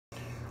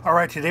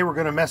Alright, today we're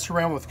going to mess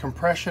around with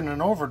compression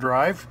and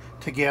overdrive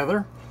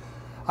together.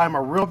 I'm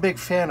a real big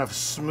fan of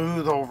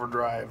smooth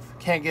overdrive.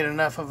 Can't get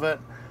enough of it.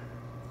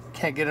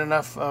 Can't get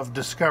enough of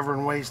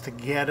discovering ways to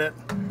get it.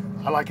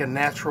 I like a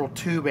natural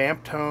tube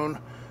amp tone,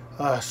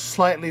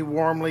 slightly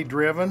warmly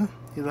driven.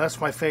 You know,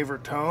 that's my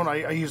favorite tone.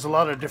 I use a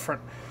lot of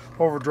different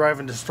overdrive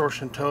and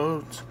distortion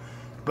tones,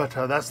 but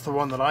that's the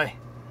one that I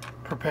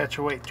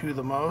perpetuate to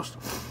the most.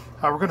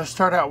 We're going to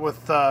start out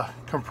with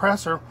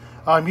compressor.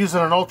 I'm using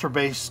an ultra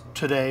bass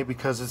today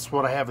because it's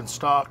what I have in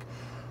stock.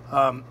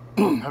 I'm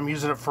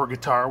using it for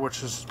guitar,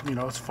 which is, you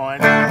know, it's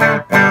fine.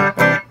 The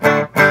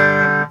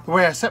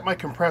way I set my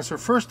compressor,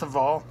 first of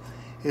all,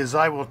 is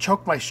I will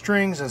choke my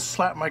strings and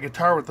slap my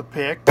guitar with the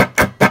pick,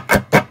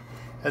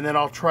 and then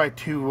I'll try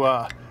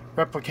to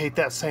replicate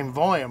that same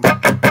volume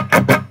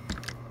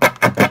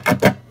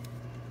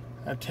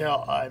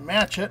until I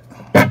match it.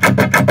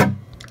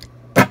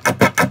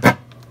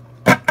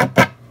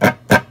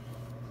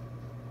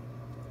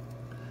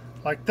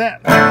 Like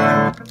that.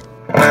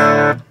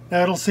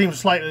 Now it'll seem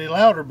slightly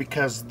louder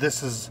because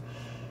this is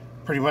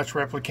pretty much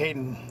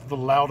replicating the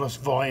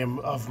loudest volume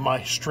of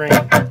my string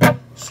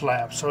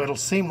slap, so it'll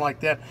seem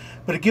like that,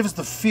 but it gives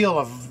the feel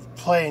of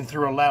playing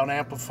through a loud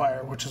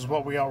amplifier, which is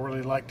what we all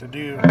really like to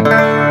do.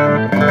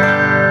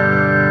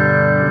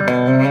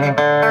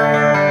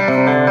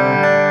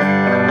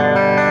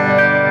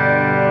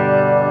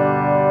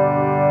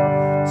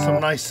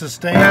 Some nice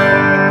sustain.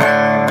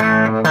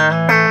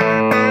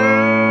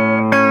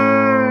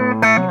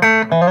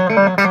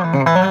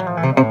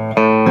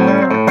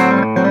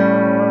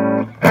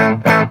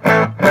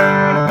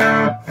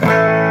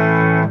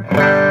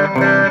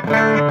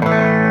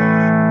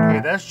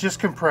 That's just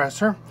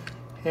compressor,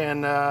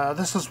 and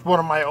this is one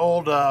of my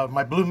old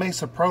my Blue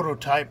Mesa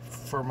prototype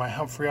for my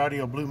Humphrey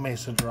Audio Blue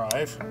Mesa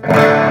drive.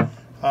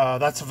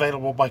 That's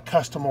available by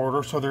custom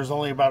order, so there's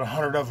only about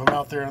 100 of them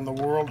out there in the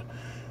world.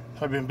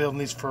 I've been building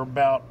these for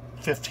about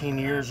 15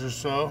 years or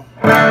so.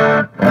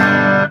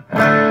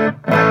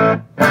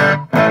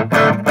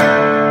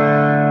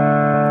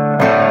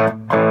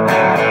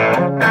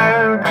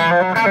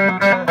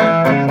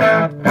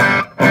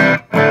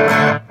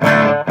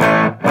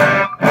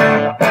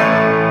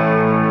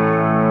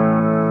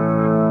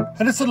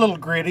 And it's a little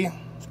gritty.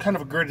 It's kind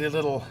of a gritty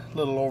little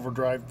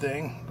overdrive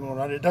thing going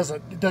on. It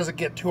doesn't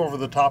get too over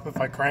the top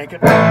if I crank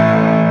it.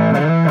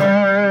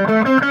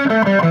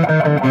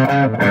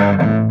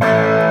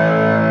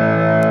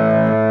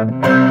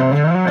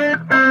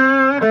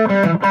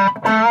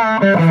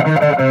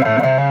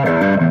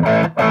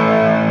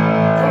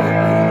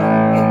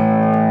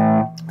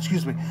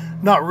 Excuse me.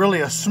 Not really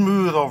a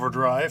smooth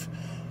overdrive.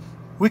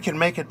 We can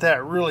make it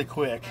that really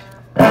quick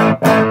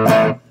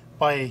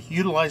by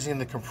utilizing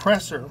the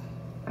compressor.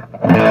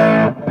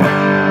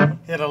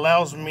 It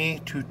allows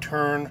me to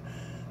turn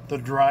the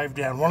drive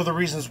down. One of the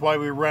reasons why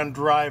we run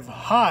drive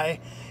high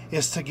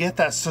is to get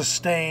that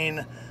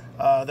sustain,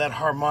 that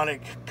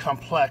harmonic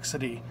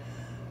complexity.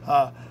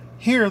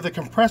 Here the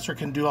compressor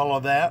can do all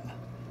of that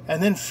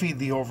and then feed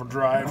the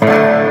overdrive.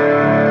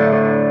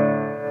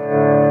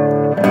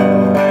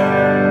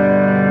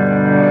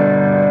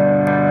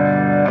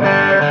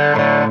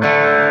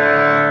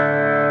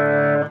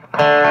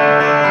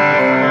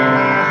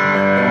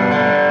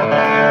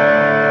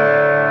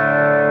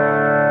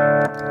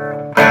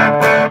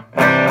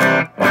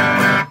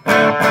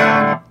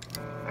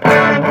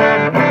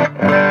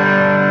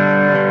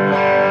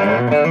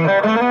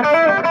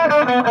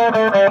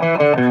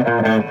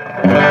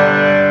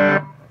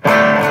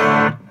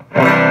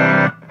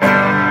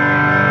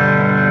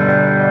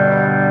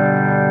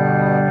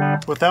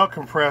 Without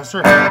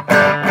compressor,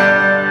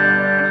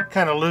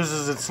 kind of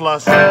loses its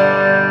luster,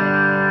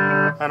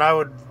 and I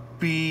would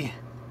be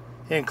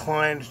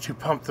inclined to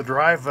pump the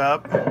drive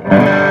up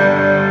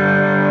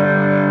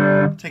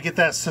to get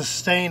that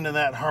sustain and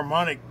that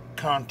harmonic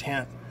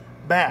content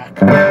back,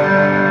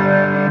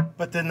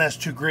 but then that's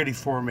too gritty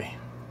for me,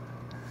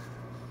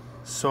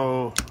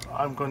 so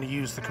I'm going to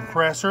use the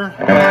compressor.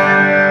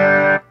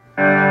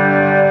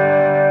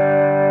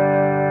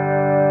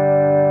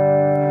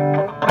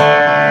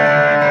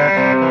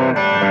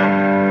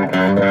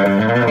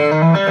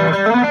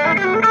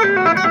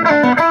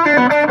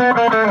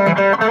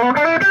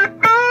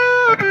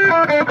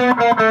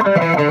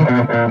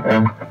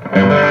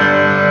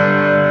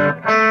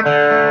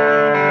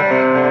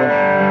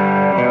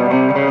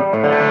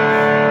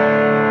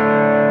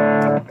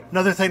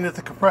 Another thing that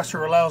the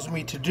compressor allows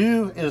me to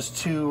do is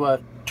to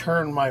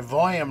turn my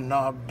volume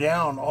knob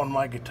down on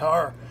my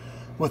guitar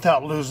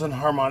without losing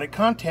harmonic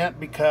content,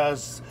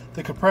 because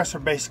the compressor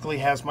basically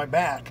has my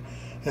back.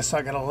 It's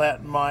not going to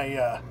let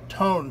my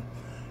tone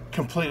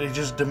completely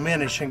just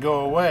diminish and go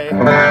away. So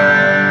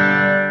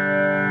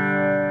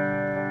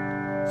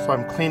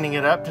I'm cleaning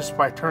it up just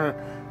by turning.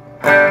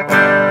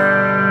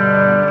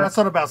 That's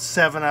on about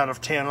 7 out of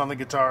 10 on the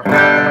guitar.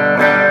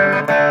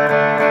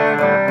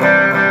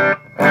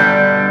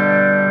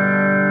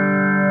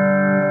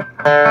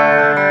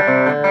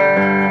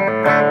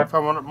 If I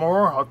want it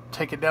more, I'll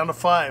take it down to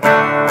 5.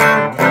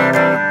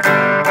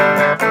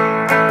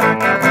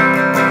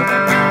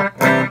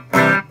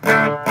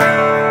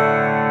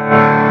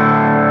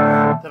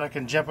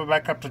 can jump it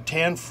back up to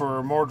 10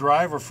 for more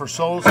drive or for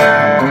solos. So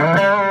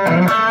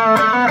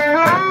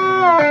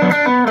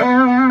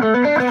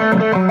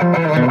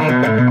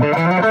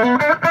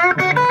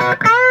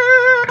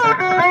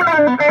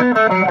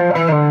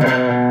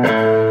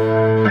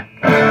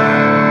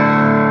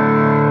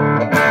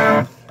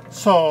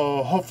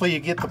hopefully you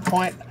get the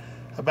point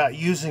about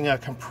using a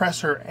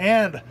compressor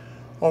and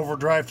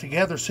overdrive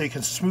together so you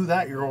can smooth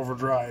out your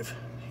overdrive,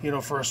 you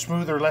know, for a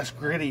smoother, less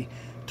gritty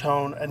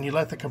tone, and you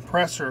let the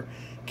compressor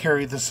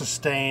carry the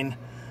sustain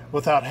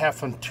without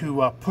having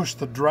to push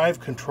the drive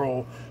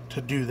control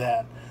to do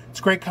that. It's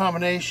a great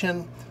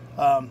combination.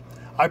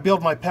 I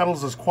build my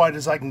pedals as quiet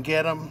as I can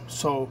get them,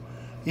 so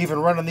even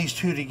running these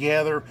two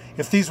together,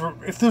 if this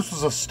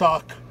was a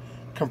stock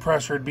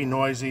compressor, it'd be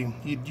noisy.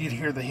 You'd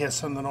hear the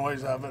hiss and the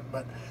noise of it,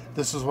 but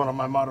this is one of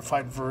my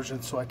modified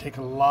versions, so I take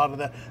a lot of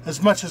that. As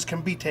much as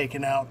can be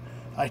taken out,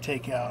 I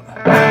take out.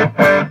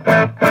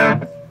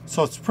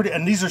 So it's pretty,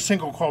 and these are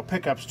single coil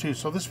pickups too,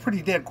 so this is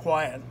pretty dead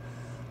quiet.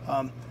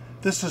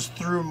 This is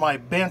through my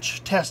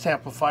bench test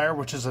amplifier,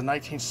 which is a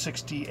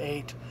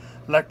 1968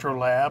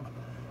 Electrolab.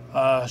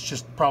 It's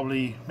just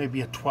probably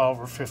maybe a 12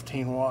 or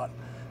 15 watt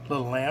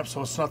little amp,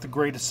 so it's not the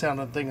greatest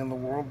sounding thing in the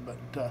world,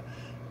 but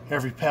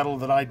every pedal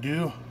that I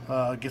do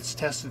gets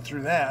tested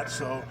through that,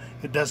 so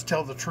it does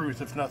tell the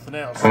truth if nothing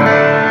else.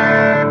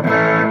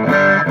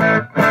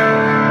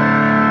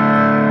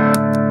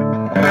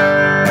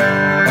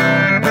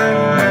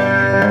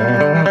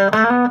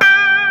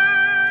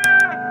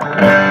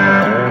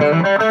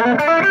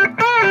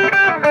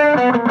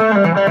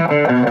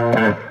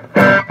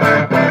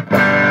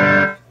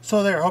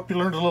 So there, I hope you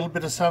learned a little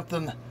bit of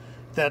something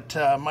that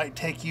might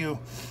take you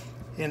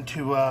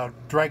into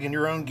dragging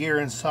your own gear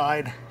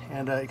inside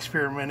and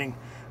experimenting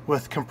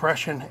with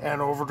compression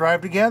and overdrive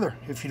together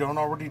if you don't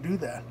already do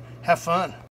that. Have fun.